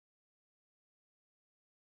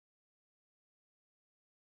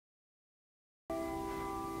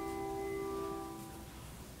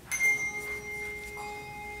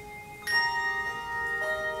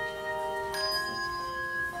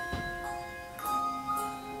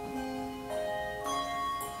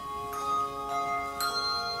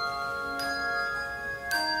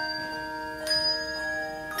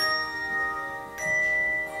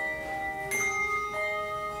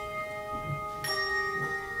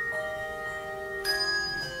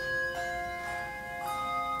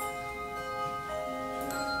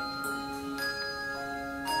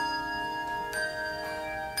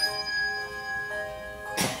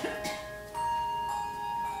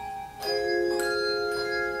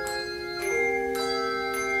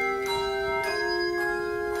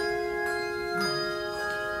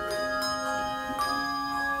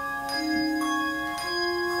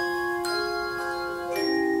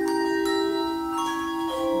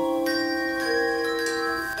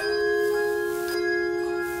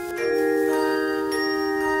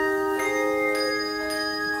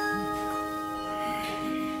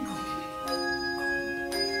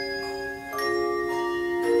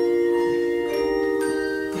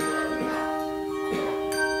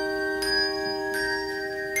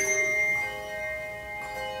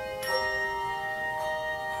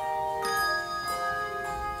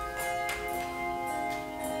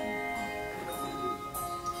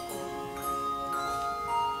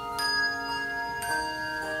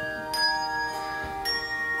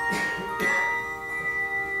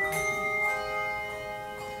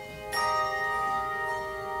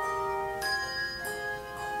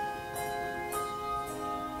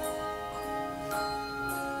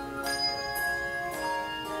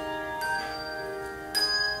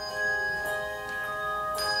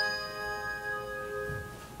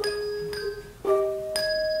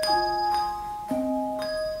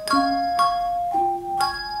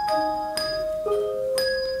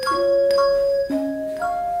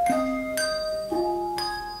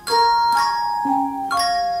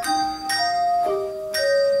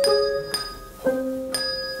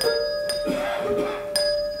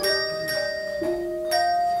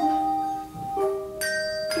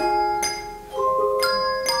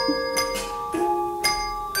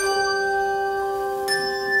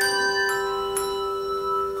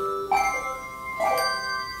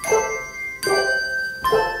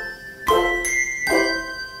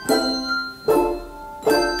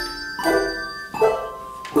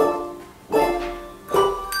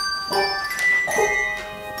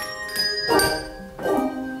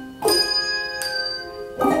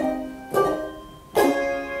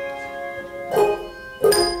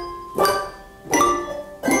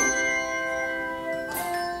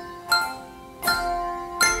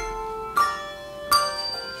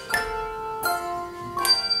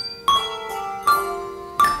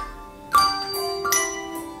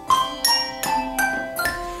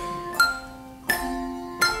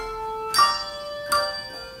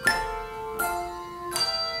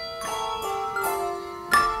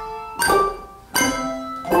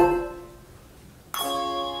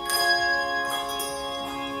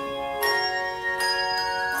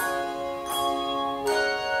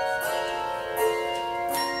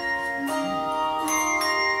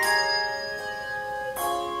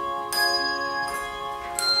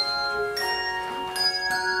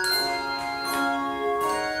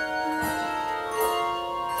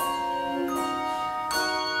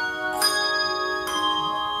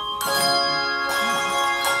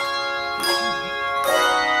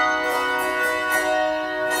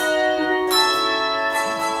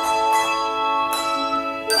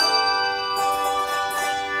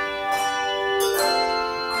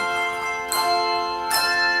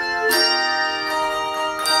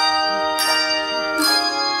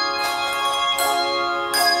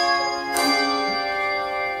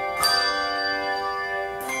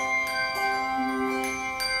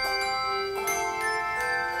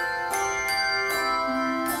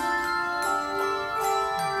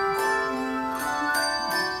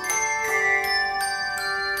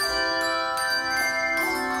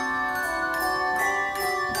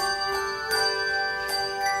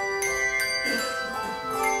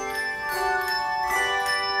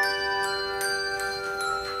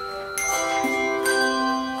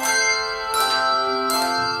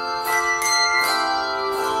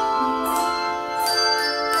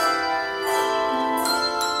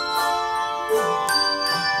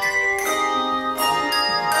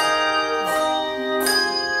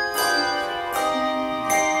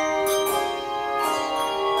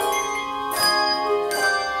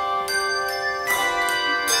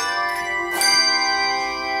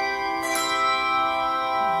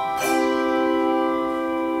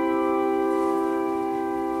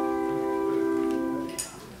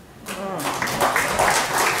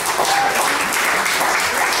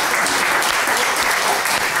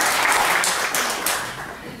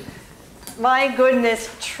My goodness,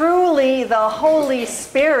 truly the Holy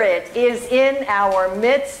Spirit is in our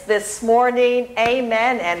midst this morning.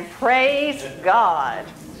 Amen and praise God.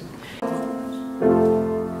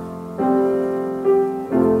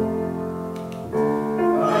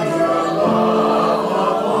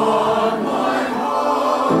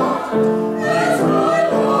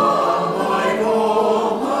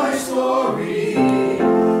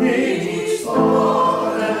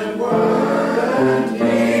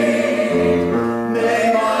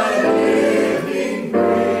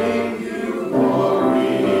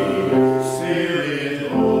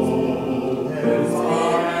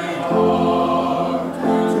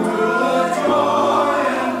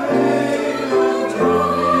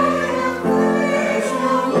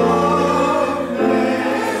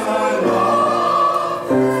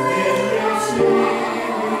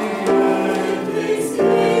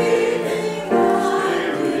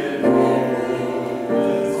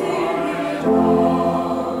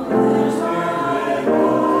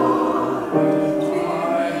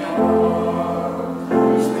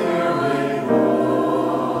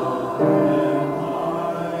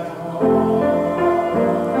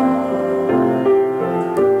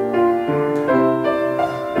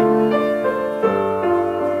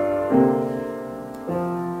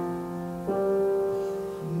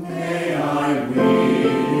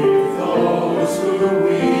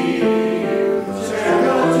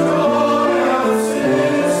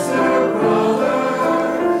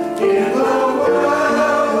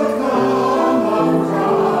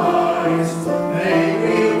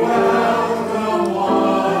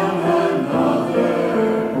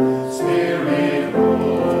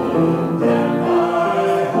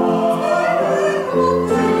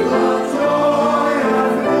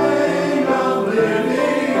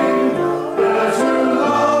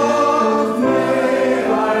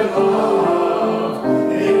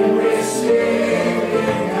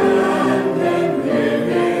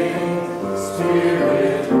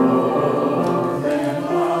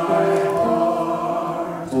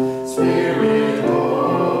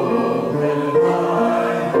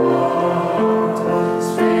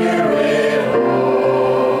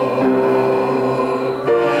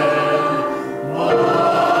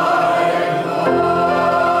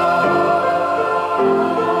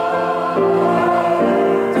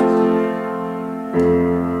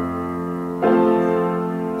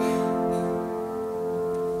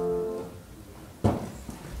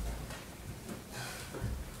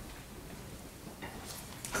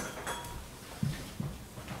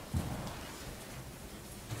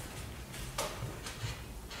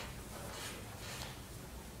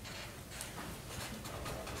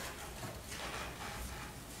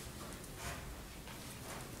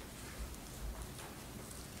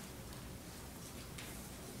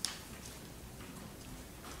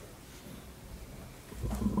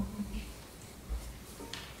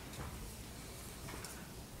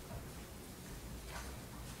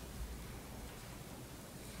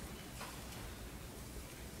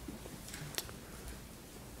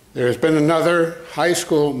 There's been another high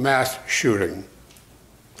school mass shooting.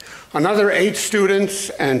 Another 8 students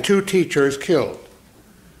and 2 teachers killed,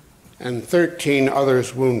 and 13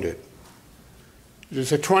 others wounded. It is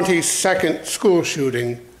the 22nd school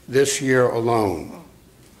shooting this year alone.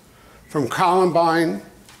 From Columbine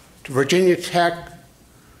to Virginia Tech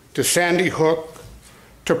to Sandy Hook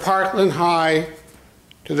to Parkland High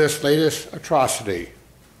to this latest atrocity.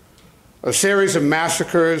 A series of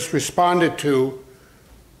massacres responded to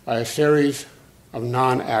by a series of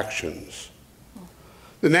non-actions.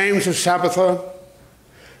 The names of Tabitha,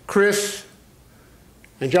 Chris,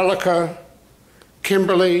 Angelica,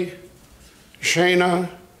 Kimberly, Shayna,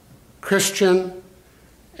 Christian,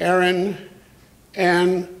 Aaron,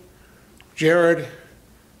 Ann, Jared,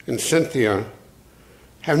 and Cynthia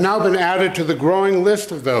have now been added to the growing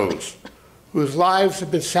list of those whose lives have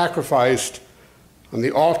been sacrificed on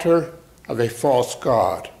the altar of a false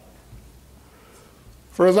god.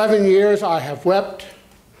 For 11 years, I have wept,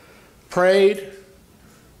 prayed,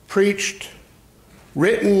 preached,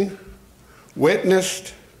 written,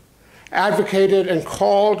 witnessed, advocated, and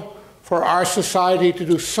called for our society to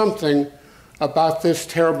do something about this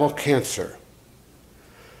terrible cancer.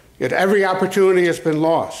 Yet every opportunity has been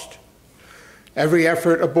lost, every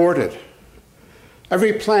effort aborted,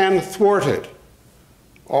 every plan thwarted,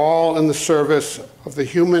 all in the service of the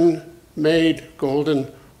human-made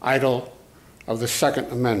golden idol of the Second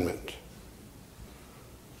Amendment.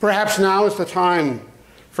 Perhaps now is the time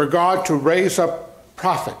for God to raise up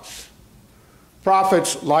prophets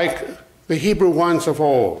like the Hebrew ones of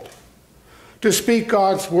old, to speak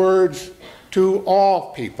God's words to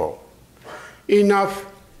all people. Enough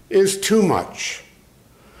is too much.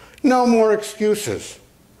 No more excuses.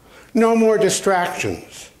 No more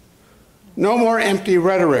distractions. No more empty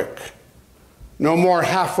rhetoric. No more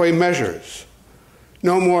halfway measures.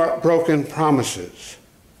 No more broken promises.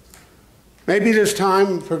 Maybe it is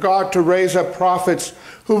time for God to raise up prophets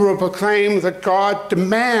who will proclaim that God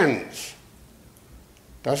demands,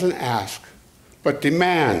 doesn't ask, but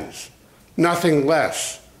demands, nothing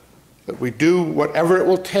less, that we do whatever it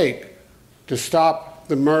will take to stop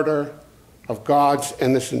the murder of God's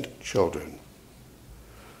innocent children.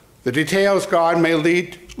 The details God may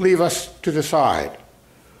leave us to decide,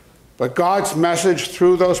 but God's message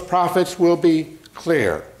through those prophets will be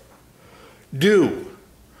clear. Do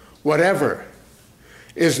whatever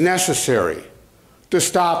is necessary to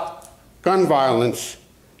stop gun violence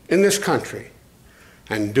in this country,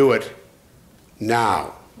 and do it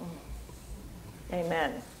now.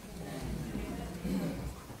 Amen.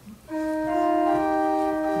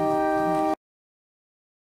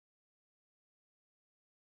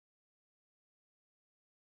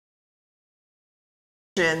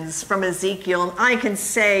 From Ezekiel, I can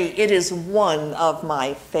say it is one of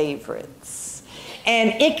my favorites, and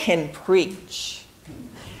it can preach.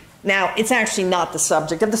 Now, it's actually not the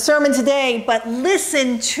subject of the sermon today, but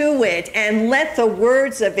listen to it and let the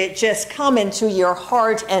words of it just come into your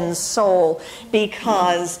heart and soul,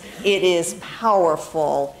 because it is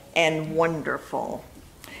powerful and wonderful.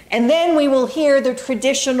 And then we will hear the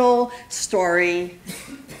traditional story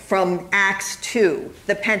from Acts 2,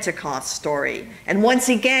 the Pentecost story. And once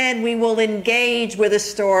again, we will engage with a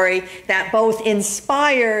story that both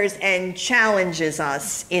inspires and challenges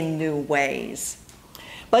us in new ways.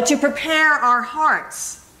 But to prepare our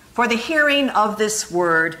hearts for the hearing of this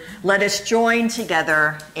word, let us join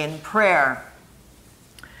together in prayer.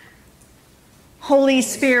 Holy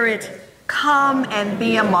Spirit, come and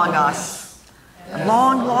be among us.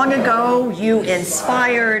 Long, long ago, you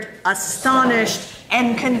inspired, astonished,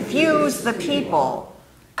 and confused the people.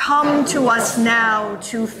 Come to us now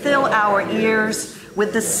to fill our ears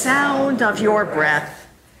with the sound of your breath.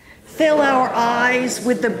 Fill our eyes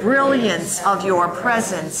with the brilliance of your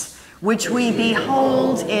presence, which we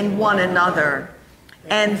behold in one another.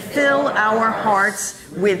 And fill our hearts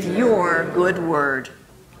with your good word.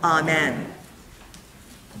 Amen.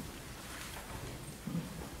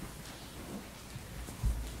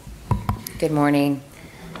 Good morning.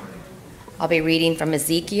 I'll be reading from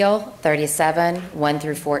Ezekiel 37, 1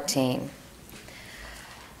 through 14.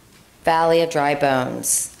 Valley of Dry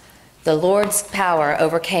Bones. The Lord's power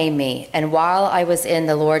overcame me, and while I was in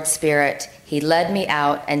the Lord's Spirit, he led me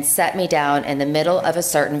out and set me down in the middle of a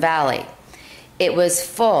certain valley. It was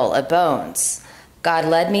full of bones. God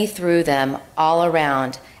led me through them all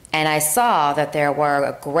around, and I saw that there were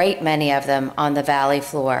a great many of them on the valley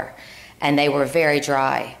floor, and they were very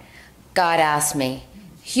dry. God asked me,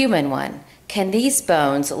 "Human one, can these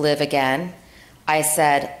bones live again?" I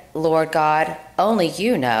said, "Lord God, only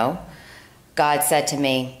you know." God said to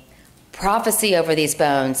me, "Prophesy over these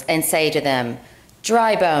bones and say to them,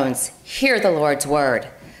 'Dry bones, hear the Lord's word.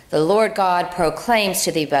 The Lord God proclaims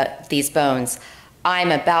to these bones, I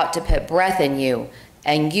am about to put breath in you,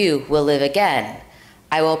 and you will live again.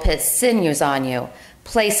 I will put sinews on you,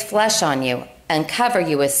 place flesh on you, and cover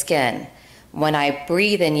you with skin. When I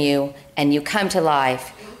breathe in you and you come to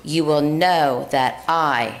life, you will know that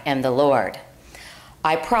I am the Lord."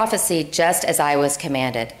 I prophesied just as I was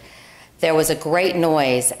commanded. There was a great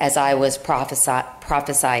noise as I was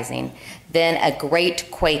prophesying, then a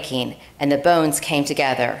great quaking, and the bones came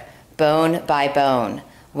together, bone by bone.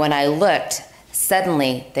 When I looked,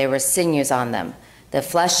 suddenly there were sinews on them. The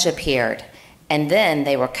flesh appeared, and then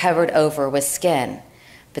they were covered over with skin,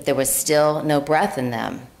 but there was still no breath in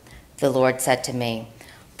them. The Lord said to me,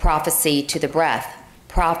 "Prophesy to the breath,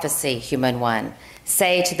 prophesy, human one.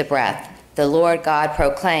 Say to the breath, the Lord God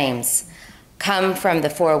proclaims, come from the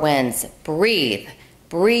four winds, breathe,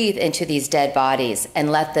 breathe into these dead bodies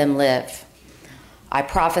and let them live." I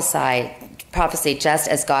prophesied just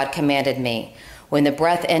as God commanded me. When the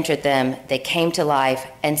breath entered them, they came to life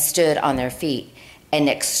and stood on their feet, an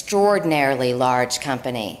extraordinarily large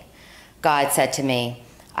company. God said to me,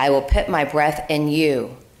 "I will put my breath in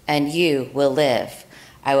you, and you will live.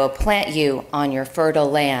 I will plant you on your fertile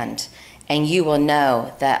land, and you will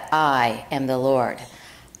know that I am the Lord.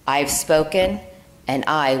 I've spoken, and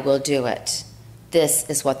I will do it." This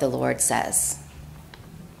is what the Lord says.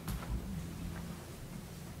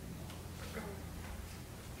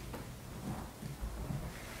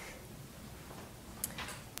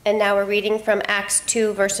 And now we're reading from Acts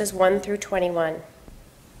 2, verses 1 through 21.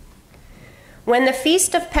 When the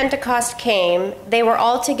feast of Pentecost came, they were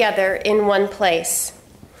all together in one place.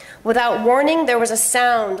 Without warning, there was a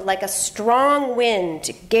sound like a strong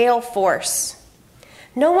wind, gale force.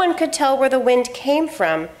 No one could tell where the wind came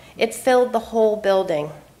from. It filled the whole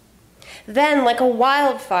building. Then, like a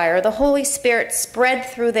wildfire, the Holy Spirit spread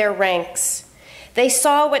through their ranks. They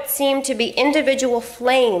saw what seemed to be individual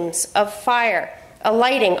flames of fire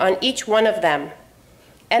alighting on each one of them.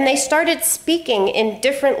 And they started speaking in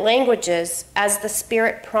different languages as the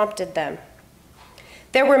Spirit prompted them.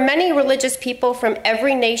 There were many religious people from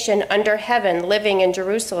every nation under heaven living in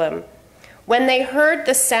Jerusalem. When they heard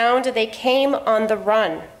the sound, they came on the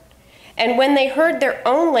run. And when they heard their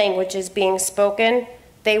own languages being spoken,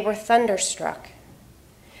 they were thunderstruck.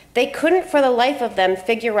 They couldn't for the life of them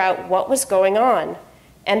figure out what was going on,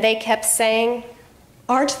 and they kept saying,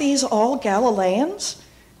 "Aren't these all Galileans?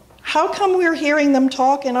 How come we're hearing them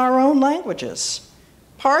talk in our own languages?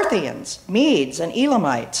 Parthians, Medes, and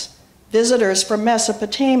Elamites, visitors from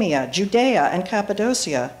Mesopotamia, Judea and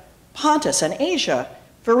Cappadocia, Pontus and Asia,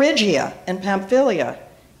 Phrygia and Pamphylia,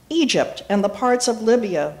 Egypt and the parts of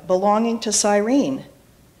Libya belonging to Cyrene,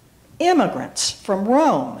 immigrants from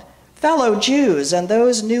Rome, fellow Jews and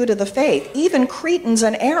those new to the faith, even Cretans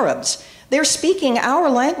and Arabs. They're speaking our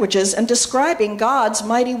languages and describing God's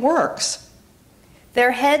mighty works."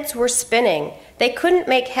 Their heads were spinning. They couldn't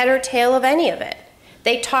make head or tail of any of it.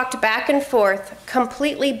 They talked back and forth,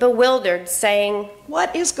 completely bewildered, saying,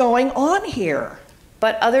 "What is going on here?"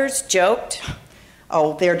 But others joked,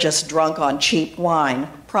 "Oh, they're just drunk on cheap wine,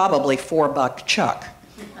 probably $4 Chuck."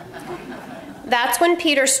 That's when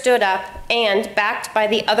Peter stood up and, backed by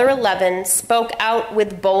the other 11, spoke out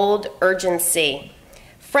with bold urgency.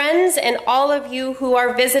 "Friends and all of you who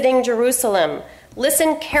are visiting Jerusalem,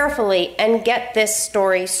 listen carefully and get this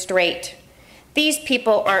story straight. These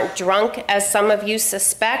people aren't drunk, as some of you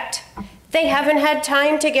suspect. They haven't had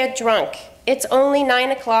time to get drunk. It's only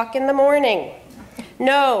 9 o'clock in the morning.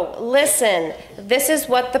 No, listen, this is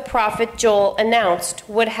what the prophet Joel announced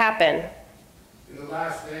would happen. In the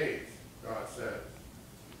last days, God says,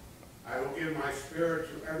 I will give my spirit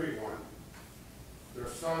to everyone. Your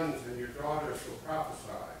sons and your daughters will prophesy.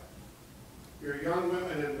 Your young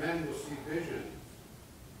women and men will see visions.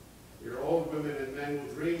 Your old women and men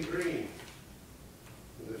will dream dreams.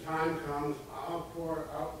 When the time comes, I'll pour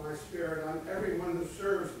out my spirit on everyone who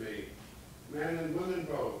serves me, men and women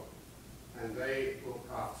both, and they will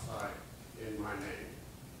prophesy in my name."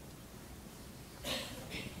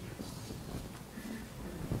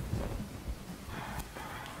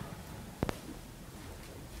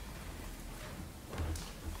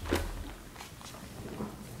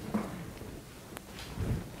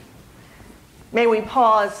 May we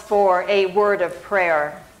pause for a word of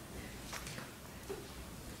prayer.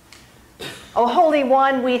 O Holy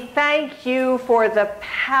One, we thank you for the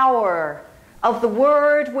power of the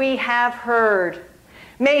word we have heard.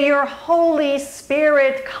 May your Holy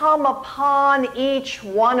Spirit come upon each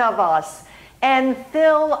one of us and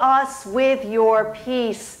fill us with your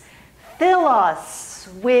peace. Fill us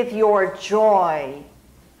with your joy.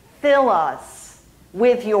 Fill us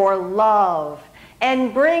with your love.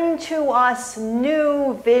 And bring to us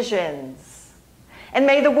new visions. And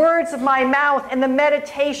may the words of my mouth and the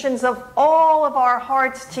meditations of all of our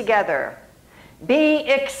hearts together be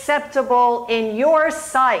acceptable in your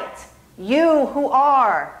sight, you who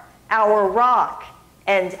are our rock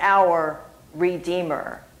and our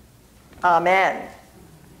Redeemer. Amen.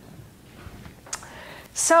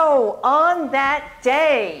 So on that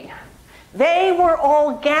day, they were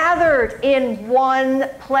all gathered in one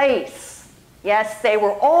place. Yes, they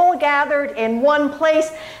were all gathered in one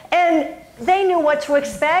place, and they knew what to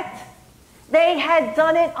expect. They had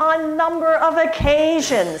done it on a number of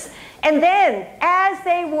occasions. And then, as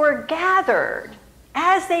they were gathered,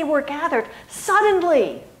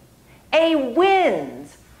 suddenly a wind,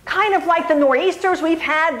 kind of like the nor'easters we've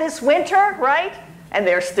had this winter, right? And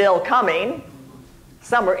they're still coming.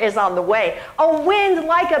 Summer is on the way. A wind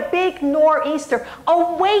like a big nor'easter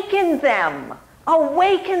awakened them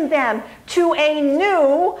to a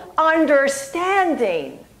new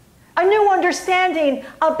understanding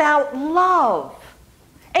about love,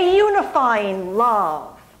 a unifying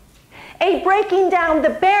love, a breaking down the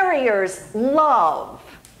barriers love,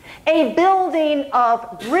 a building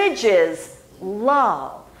of bridges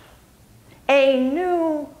love, a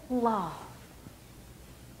new love.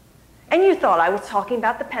 And you thought I was talking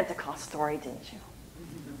about the Pentecost story, didn't you?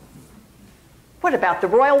 What about the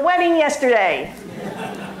royal wedding yesterday?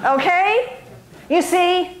 Okay? You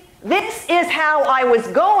see, this is how I was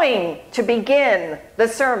going to begin the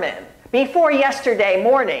sermon before yesterday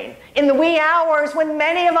morning, in the wee hours when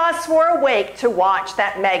many of us were awake to watch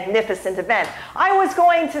that magnificent event. I was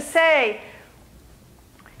going to say,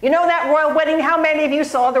 You know that royal wedding? How many of you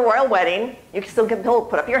saw the royal wedding? You still can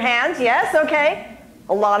put up your hands. Yes, okay.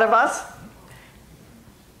 A lot of us.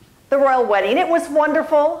 The royal wedding. It was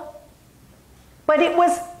wonderful, but it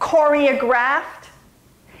was choreographed.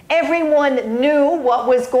 Everyone knew what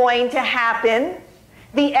was going to happen.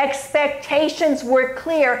 The expectations were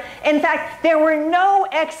clear. In fact, there were no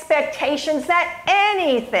expectations that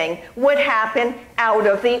anything would happen out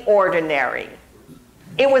of the ordinary.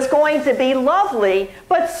 It was going to be lovely,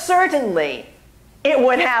 but certainly it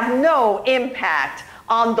would have no impact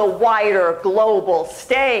on the wider global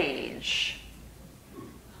stage.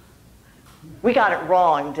 We got it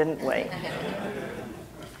wrong, didn't we?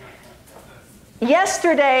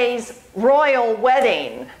 Yesterday's royal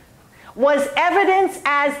wedding was evidence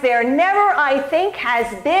as there never, I think,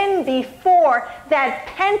 has been before that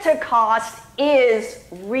Pentecost is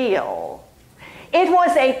real. It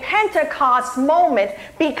was a Pentecost moment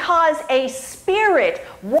because a spirit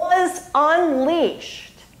was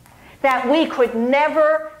unleashed that we could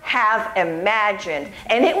never have imagined.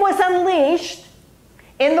 And it was unleashed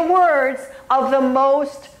in the words of the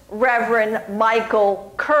Most Reverend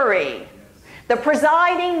Michael Curry, the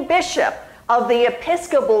presiding bishop of the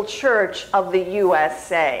Episcopal Church of the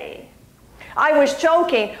USA. I was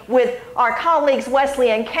joking with our colleagues Wesley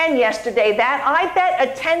and Ken yesterday that I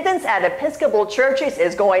bet attendance at Episcopal churches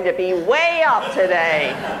is going to be way up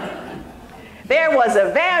today. There was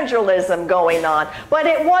evangelism going on, but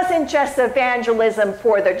it wasn't just evangelism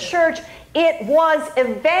for the church, it was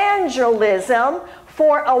evangelism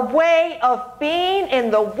for a way of being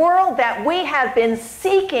in the world that we have been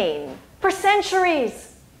seeking for centuries.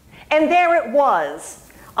 And there it was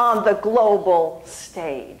on the global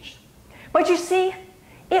stage. But you see,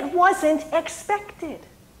 it wasn't expected.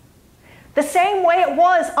 The same way it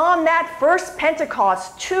was on that first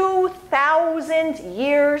Pentecost 2,000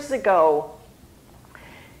 years ago.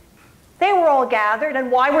 They were all gathered, and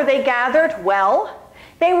why were they gathered? Well,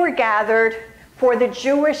 they were gathered for the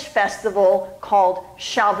Jewish festival called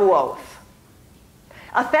Shavuot,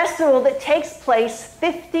 a festival that takes place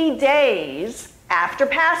 50 days after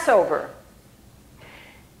Passover.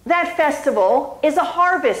 That festival is a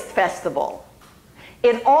harvest festival.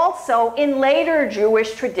 It also, in later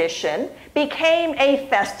Jewish tradition, became a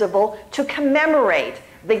festival to commemorate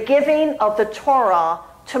the giving of the Torah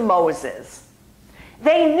to Moses.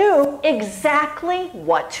 They knew exactly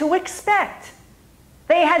what to expect.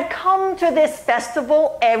 They had come to this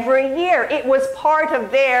festival every year. It was part of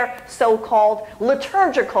their so-called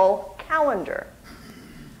liturgical calendar.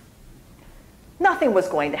 Nothing was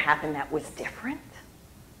going to happen that was different.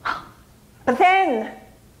 But then,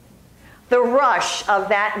 the rush of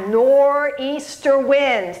that nor'easter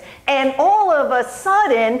wind, and all of a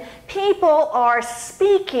sudden, people are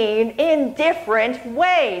speaking in different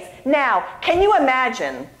ways. Now, can you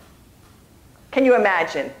imagine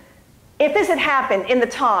if this had happened in the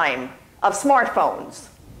time of smartphones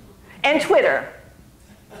and Twitter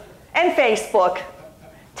and Facebook,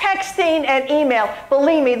 texting and email?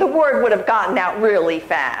 Believe me, the word would have gotten out really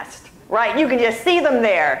fast, right? You can just see them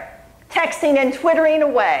there, texting and twittering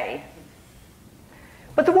away.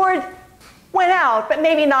 But the word went out, but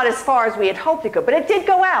maybe not as far as we had hoped it could. But it did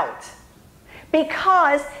go out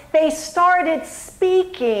because they started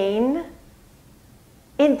speaking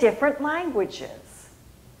in different languages.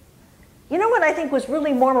 You know what I think was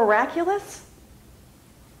really more miraculous?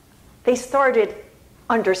 They started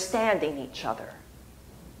understanding each other.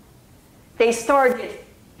 They started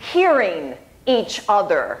hearing each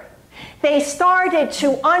other. They started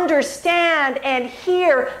to understand and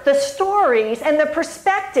hear the stories and the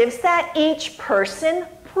perspectives that each person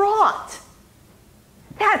brought.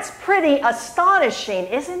 That's pretty astonishing,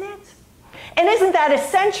 isn't it? And isn't that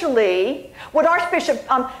essentially what Archbishop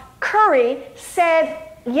Curry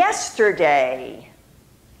said yesterday?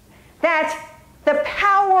 That the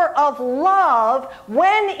power of love,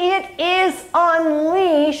 when it is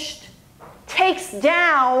unleashed, takes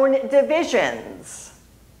down divisions.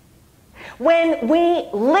 When we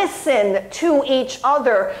listen to each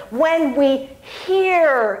other, when we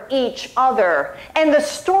hear each other, and the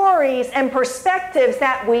stories and perspectives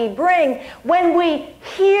that we bring, when we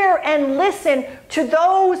hear and listen to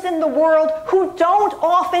those in the world who don't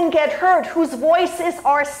often get heard, whose voices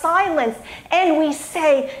are silenced, and we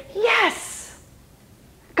say, yes,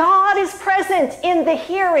 God is present in the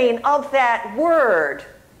hearing of that word,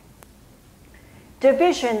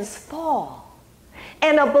 divisions fall.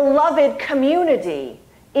 And a beloved community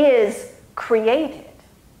is created.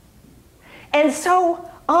 And so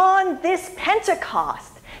on this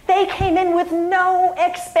Pentecost, they came in with no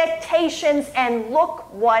expectations, and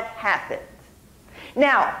look what happened.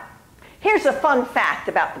 Now, Here's a fun fact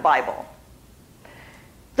about the Bible.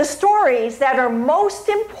 The stories that are most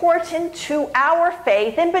important to our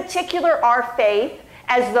faith, in particular our faith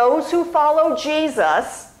as those who follow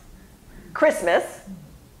Jesus, Christmas,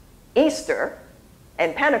 Easter,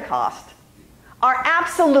 and Pentecost, are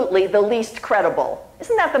absolutely the least credible.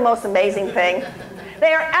 Isn't that the most amazing thing?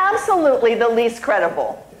 They are absolutely the least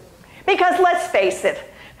credible. Because let's face it,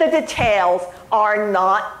 the details are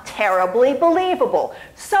not terribly believable.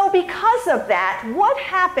 So because of that, what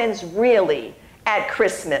happens really at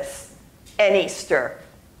Christmas and Easter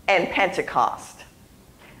and Pentecost?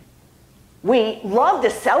 We love to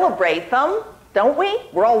celebrate them, don't we?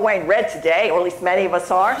 We're all wearing red today, or at least many of us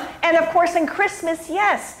are. And of course in Christmas,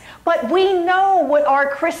 yes. But we know what our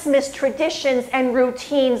Christmas traditions and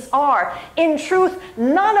routines are. In truth,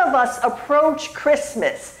 none of us approach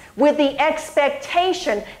Christmas with the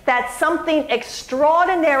expectation that something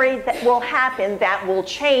extraordinary that will happen that will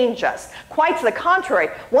change us. Quite to the contrary,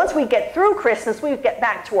 once we get through Christmas, we get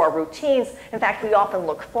back to our routines. In fact, we often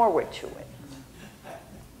look forward to it.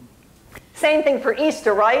 Same thing for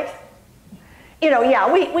Easter, right? You know,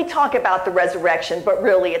 yeah, we talk about the resurrection, but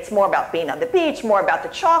really it's more about being on the beach, more about the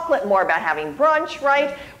chocolate, more about having brunch,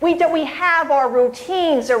 right? We have our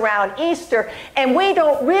routines around Easter, and we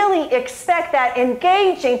don't really expect that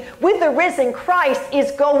engaging with the risen Christ is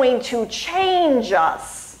going to change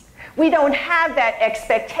us. We don't have that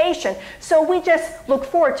expectation, so we just look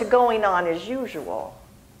forward to going on as usual.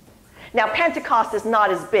 Now, Pentecost is not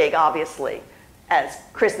as big, obviously, as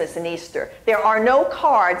Christmas and Easter. There are no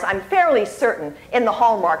cards, I'm fairly certain, in the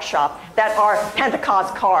Hallmark shop that are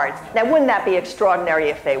Pentecost cards. Now, wouldn't that be extraordinary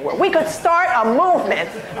if they were? We could start a movement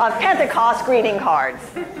of Pentecost greeting cards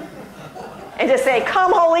and just say,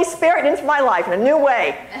 come Holy Spirit into my life in a new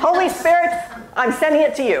way. Holy Spirit, I'm sending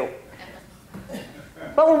it to you.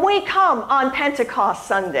 But when we come on Pentecost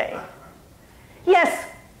Sunday, yes,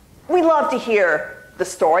 we love to hear the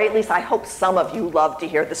story. At least I hope some of you love to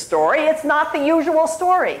hear the story. It's not the usual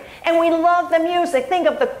story. And we love the music. Think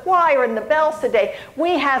of the choir and the bells today.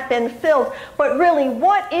 We have been filled. But really,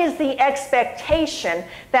 what is the expectation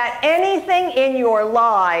that anything in your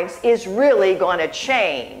lives is really going to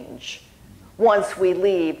change once we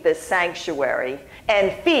leave this sanctuary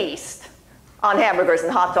and feast on hamburgers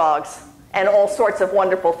and hot dogs and all sorts of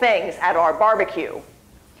wonderful things at our barbecue?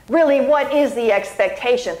 Really, what is the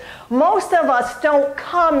expectation? Most of us don't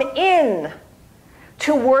come in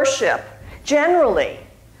to worship generally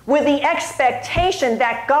with the expectation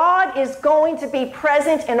that God is going to be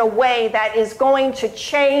present in a way that is going to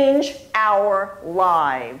change our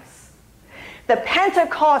lives. The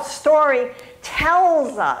Pentecost story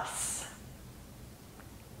tells us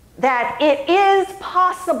that it is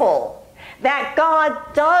possible that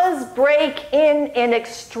God does break in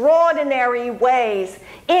extraordinary ways,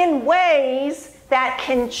 in ways that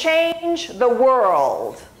can change the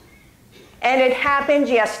world. And it happened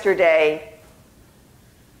yesterday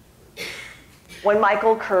when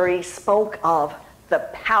Michael Curry spoke of the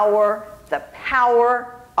power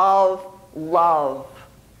of love.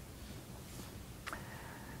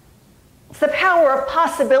 It's the power of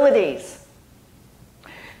possibilities.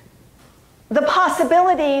 The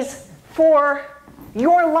possibilities for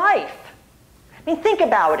your life. I mean, think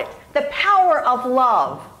about it. The power of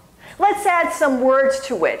love. Let's add some words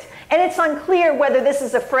to it. And it's unclear whether this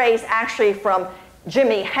is a phrase actually from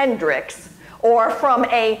Jimi Hendrix or from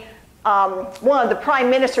one of the prime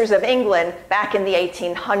ministers of England back in the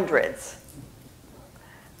 1800s.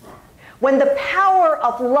 When the power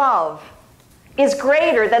of love is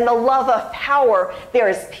greater than the love of power, there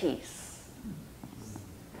is peace.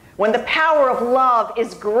 When the power of love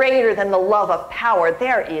is greater than the love of power,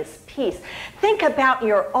 there is peace. Think about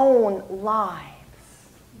your own lives.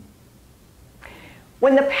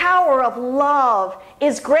 When the power of love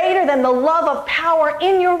is greater than the love of power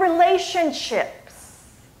in your relationships,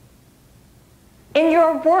 in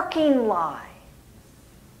your working life,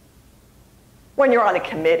 when you're on a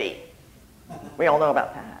committee, we all know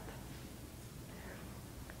about that.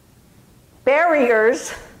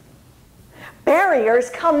 Barriers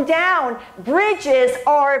come down. Bridges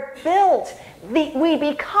are built. We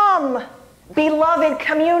become beloved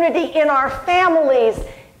community in our families,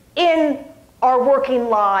 in our working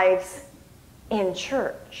lives, in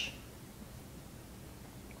church.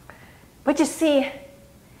 But you see,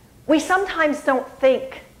 we sometimes don't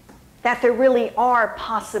think that there really are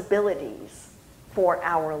possibilities for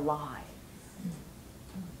our lives.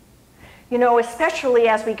 You know, especially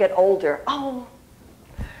as we get older. Oh,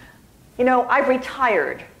 you know, I've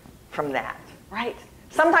retired from that, right?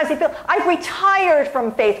 Sometimes we feel, I've retired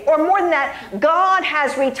from faith, or more than that, God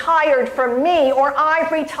has retired from me, or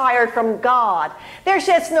I've retired from God. There's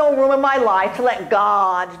just no room in my life to let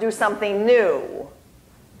God do something new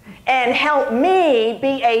and help me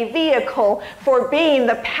be a vehicle for being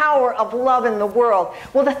the power of love in the world.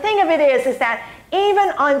 Well, the thing of it is that even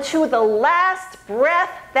unto the last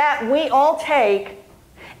breath that we all take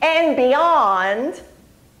and beyond,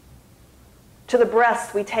 to the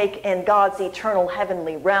breaths we take in God's eternal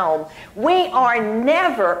heavenly realm, we are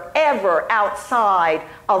never, ever outside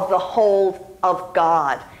of the hold of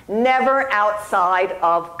God. Never outside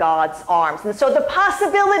of God's arms. And so the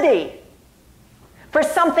possibility for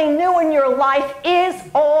something new in your life is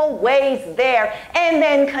always there and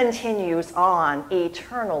then continues on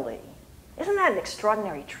eternally. Isn't that an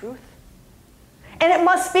extraordinary truth? And it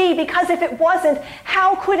must be, because if it wasn't,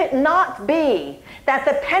 how could it not be that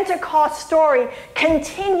the Pentecost story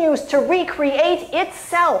continues to recreate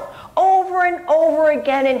itself over and over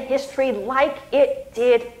again in history like it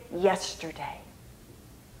did yesterday?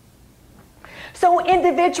 So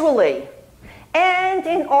individually and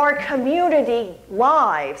in our community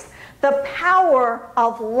lives, the power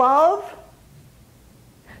of love,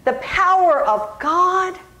 the power of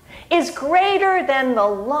God, is greater than the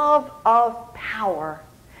love of power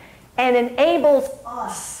and enables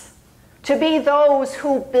us to be those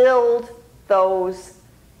who build those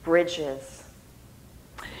bridges.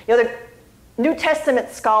 You know, the New Testament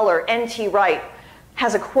scholar N.T. Wright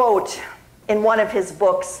has a quote in one of his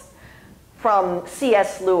books from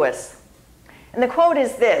C.S. Lewis. And the quote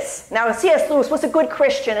is this. Now, C.S. Lewis was a good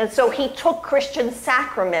Christian, and so he took Christian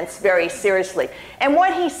sacraments very seriously. And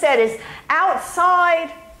what he said is,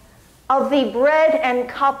 outside of the bread and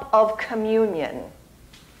cup of communion,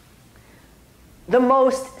 the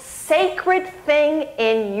most sacred thing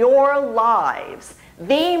in your lives,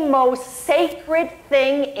 the most sacred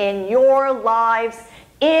thing in your lives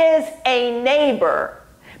is a neighbor,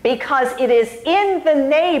 because it is in the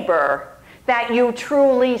neighbor that you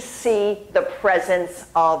truly see the presence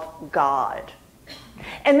of God.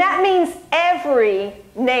 And that means every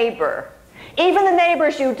neighbor. Even the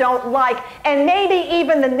neighbors you don't like, and maybe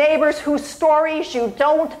even the neighbors whose stories you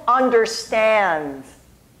don't understand.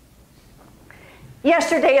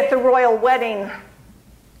 Yesterday at the royal wedding,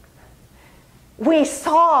 we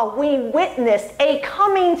witnessed a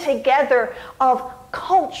coming together of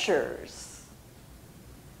cultures,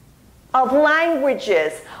 of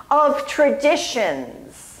languages, of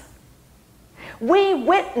traditions. We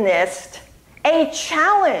witnessed a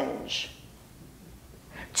challenge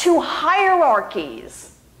to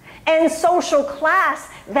hierarchies and social class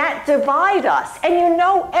that divide us. And you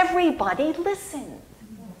know, everybody listened.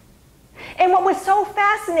 And what was so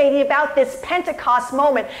fascinating about this Pentecost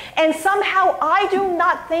moment, and somehow I do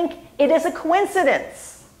not think it is a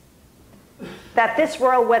coincidence that this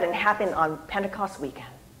royal wedding happened on Pentecost weekend.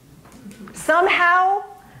 Somehow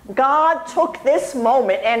God took this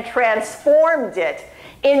moment and transformed it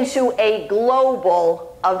into a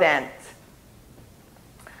global event.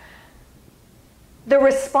 The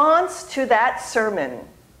response to that sermon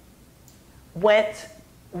went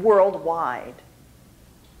worldwide.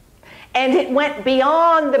 And it went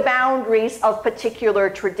beyond the boundaries of particular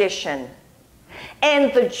tradition.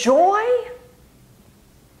 And the joy,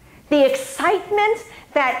 the excitement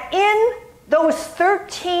that in those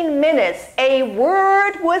 13 minutes a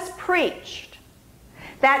word was preached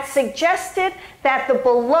that suggested that the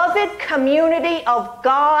beloved community of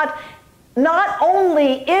God not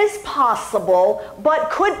only is possible, but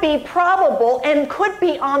could be probable and could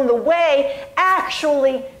be on the way,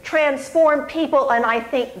 actually transformed people, and I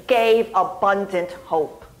think gave abundant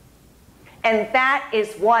hope. And that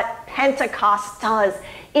is what Pentecost does.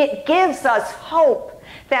 It gives us hope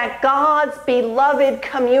that God's beloved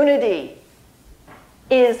community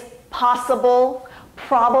is possible,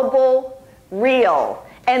 probable, real,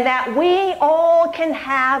 and that we all can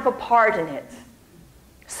have a part in it.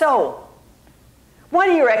 So, what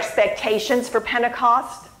are your expectations for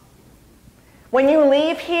Pentecost? When you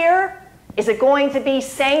leave here, is it going to be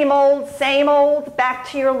same old, back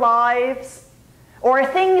to your lives? Or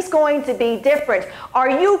are things going to be different? Are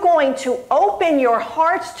you going to open your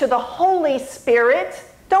hearts to the Holy Spirit?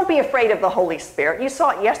 Don't be afraid of the Holy Spirit. You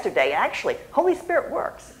saw it yesterday, actually. Holy Spirit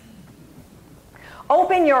works.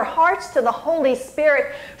 Open your hearts to the Holy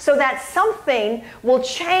Spirit so that something will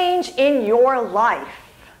change in your life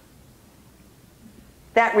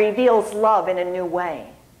that reveals love in a new way.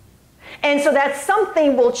 And so that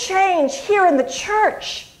something will change here in the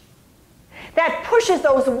church that pushes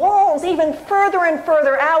those walls even further and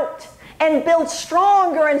further out and builds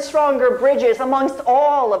stronger and stronger bridges amongst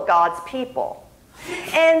all of God's people.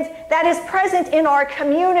 And that is present in our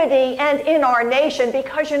community and in our nation,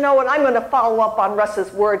 because you know what, I'm going to follow up on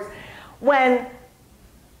Russ's words. When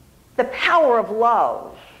the power of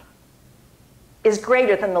love is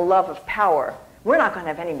greater than the love of power, we're not going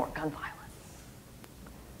to have any more gun violence.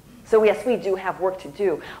 So yes, we do have work to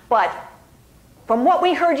do. But from what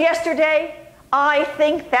we heard yesterday, I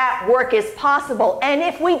think that work is possible. And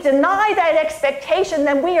if we deny that expectation,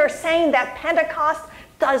 then we are saying that Pentecost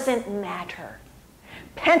doesn't matter.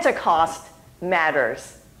 Pentecost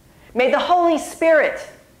matters. May the Holy Spirit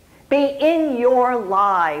be in your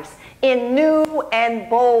lives in new and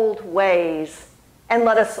bold ways, and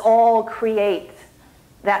let us all create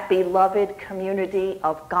that beloved community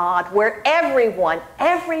of God where everyone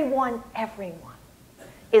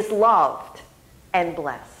is loved and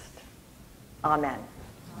blessed. Amen.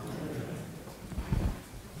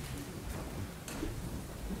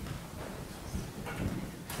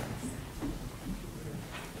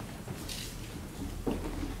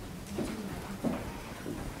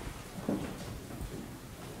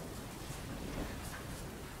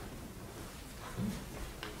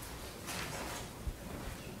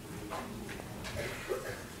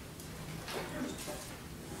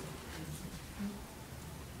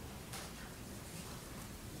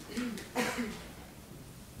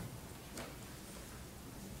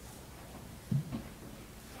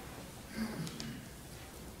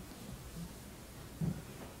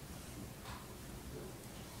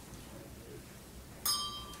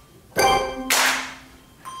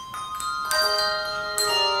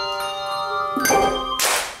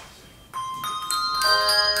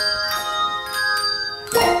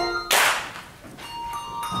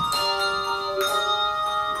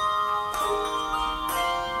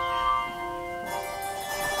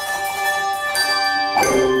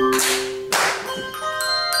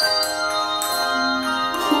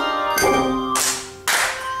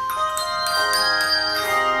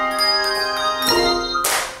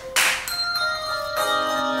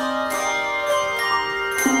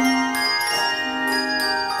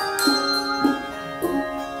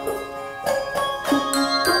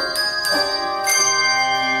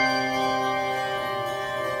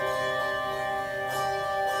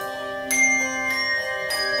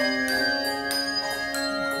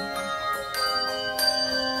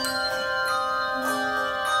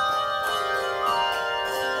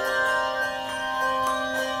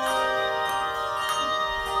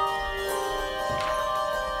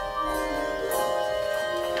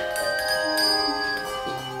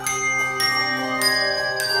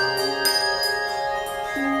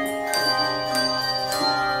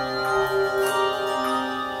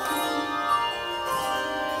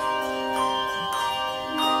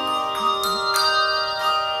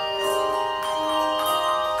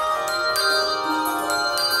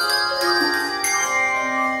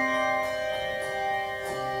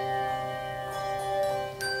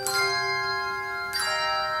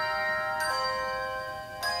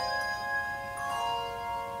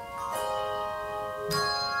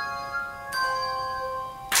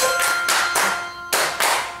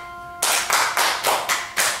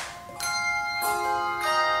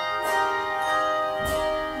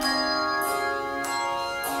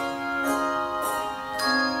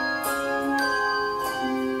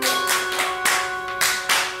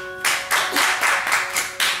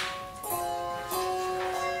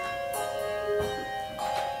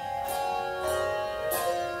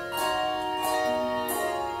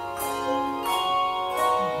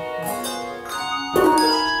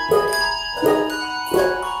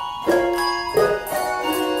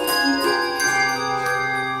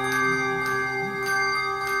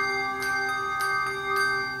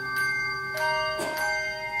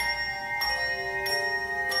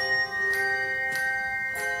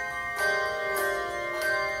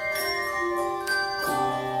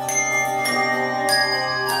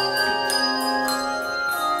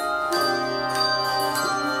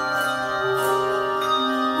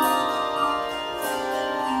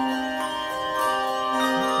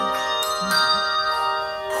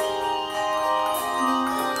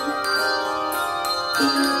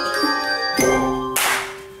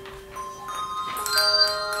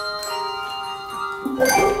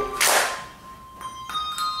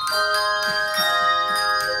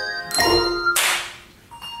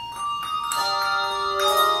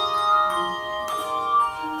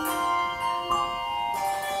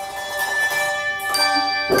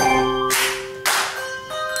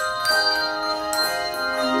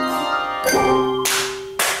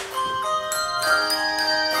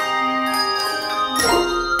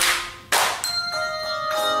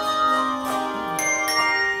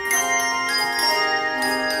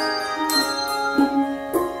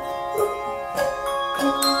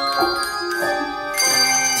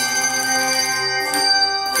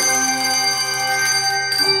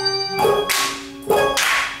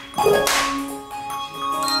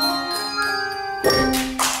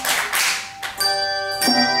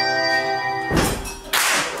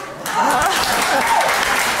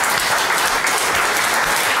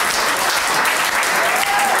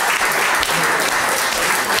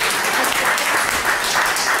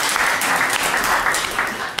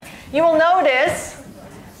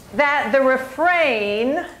 that the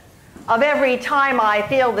refrain of every time I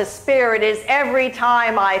feel the Spirit is every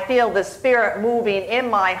time I feel the Spirit moving in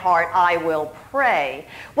my heart, I will pray.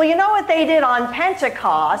 Well, you know what they did on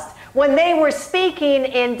Pentecost? When they were speaking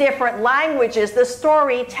in different languages, the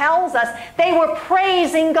story tells us they were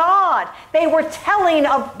praising God. They were telling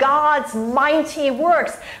of God's mighty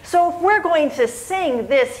works. So if we're going to sing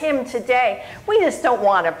this hymn today, we just don't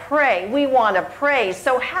want to pray. We want to praise.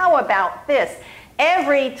 So how about this?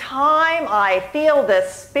 Every time I feel the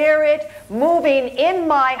Spirit moving in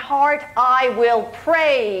my heart, I will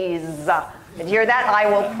praise. Did you hear that? I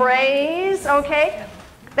will praise, okay?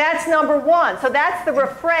 That's number one. So that's the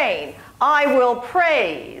refrain. I will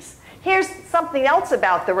praise. Here's something else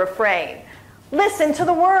about the refrain. Listen to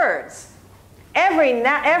the words. Every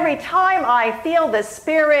time I feel the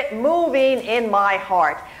Spirit moving in my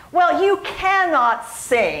heart. Well, you cannot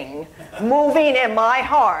sing moving in my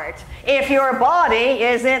heart if your body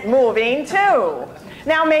isn't moving too.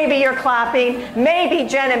 Now maybe you're clapping, maybe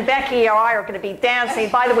Jen and Becky or I are going to be dancing.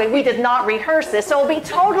 By the way, we did not rehearse this, so it'll be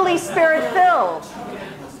totally Spirit-filled.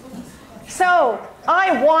 So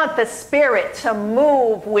I want the Spirit to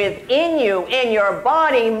move within you, in your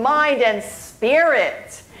body, mind, and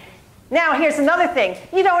spirit. Now, here's another thing.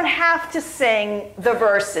 You don't have to sing the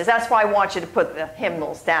verses. That's why I want you to put the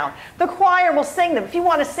hymnals down. The choir will sing them. If you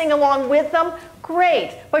want to sing along with them,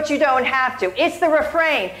 great, but you don't have to. It's the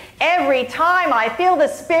refrain. Every time I feel the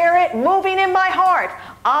Spirit moving in my heart,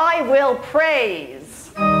 I will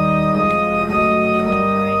praise. Come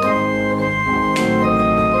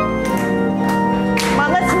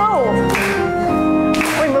on, let's move.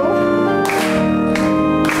 We move.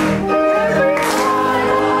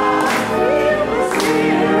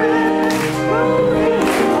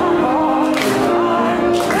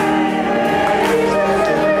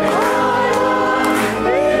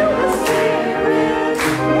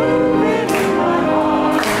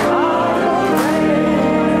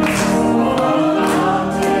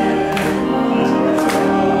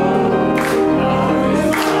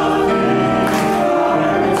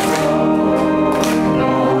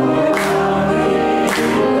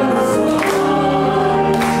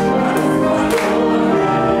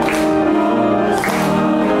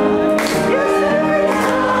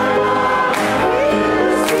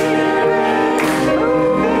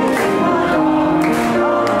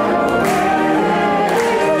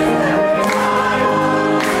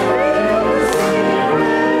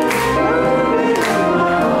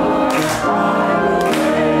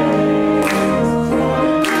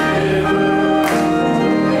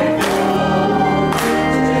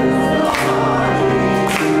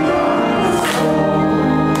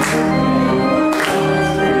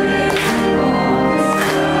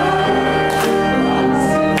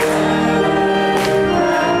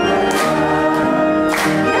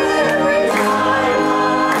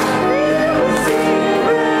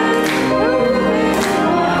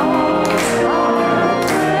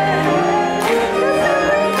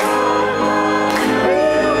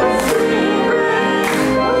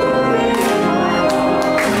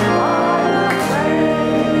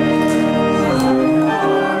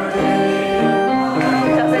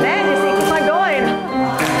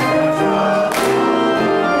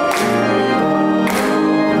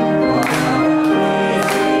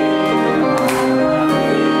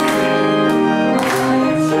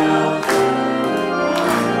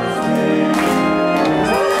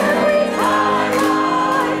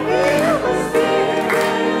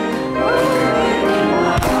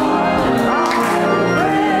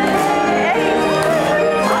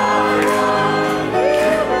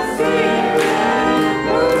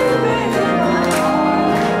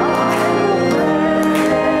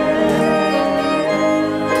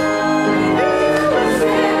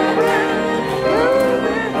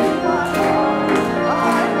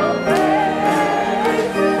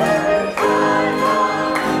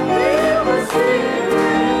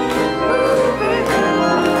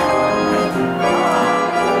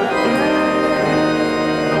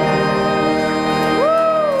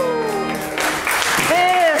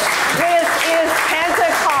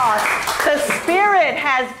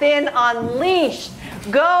 Unleashed.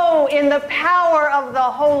 Go in the power of the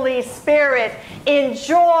Holy Spirit.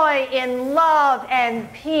 Enjoy in love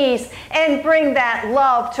and peace and bring that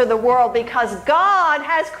love to the world, because God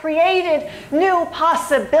has created new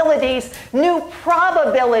possibilities, new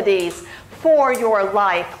probabilities for your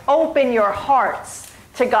life. Open your hearts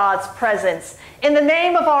to God's presence. In the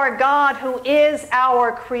name of our God, who is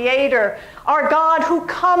our Creator, our God who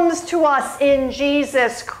comes to us in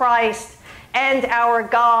Jesus Christ, and our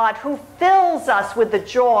God who fills us with the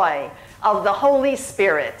joy of the Holy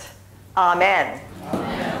Spirit. Amen.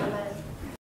 Amen.